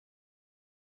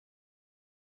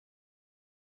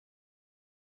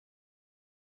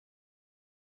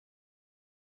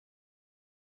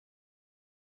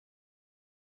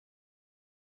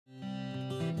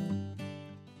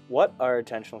What are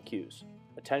attentional cues?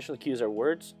 Attentional cues are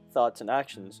words, thoughts, and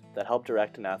actions that help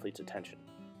direct an athlete's attention.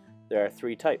 There are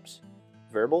three types: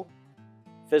 verbal,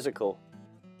 physical,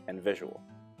 and visual.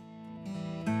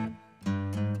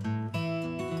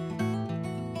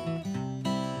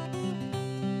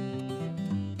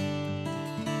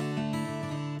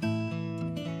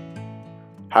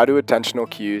 How do attentional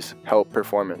cues help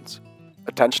performance?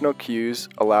 Attentional cues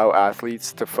allow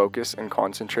athletes to focus and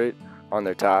concentrate on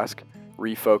their task,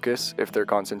 refocus if their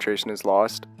concentration is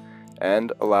lost,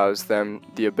 and allows them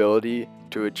the ability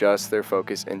to adjust their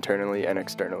focus internally and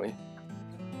externally.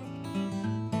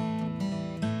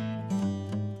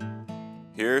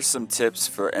 Here are some tips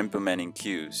for implementing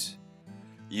cues.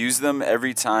 Use them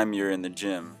every time you're in the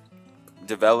gym.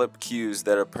 Develop cues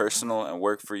that are personal and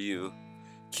work for you.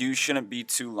 Cues shouldn't be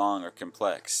too long or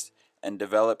complex, and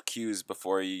develop cues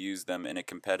before you use them in a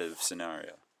competitive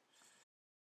scenario.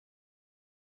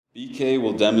 BK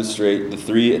will demonstrate the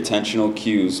 3 attentional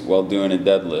cues while doing a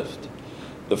deadlift.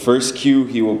 The first cue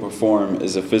he will perform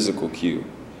is a physical cue.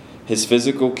 His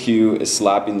physical cue is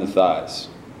slapping the thighs.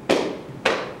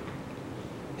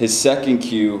 His second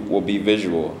cue will be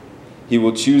visual. He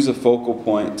will choose a focal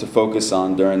point to focus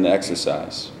on during the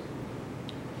exercise.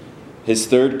 His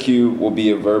third cue will be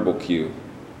a verbal cue.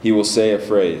 He will say a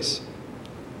phrase.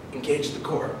 Engage the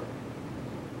core.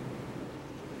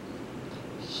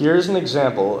 Here's an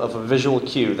example of a visual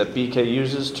cue that BK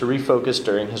uses to refocus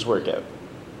during his workout.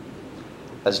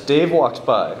 As Dave walks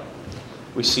by,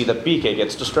 we see that BK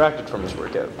gets distracted from his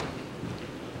workout.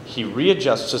 He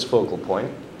readjusts his focal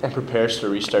point and prepares to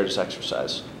restart his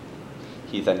exercise.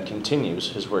 He then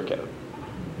continues his workout.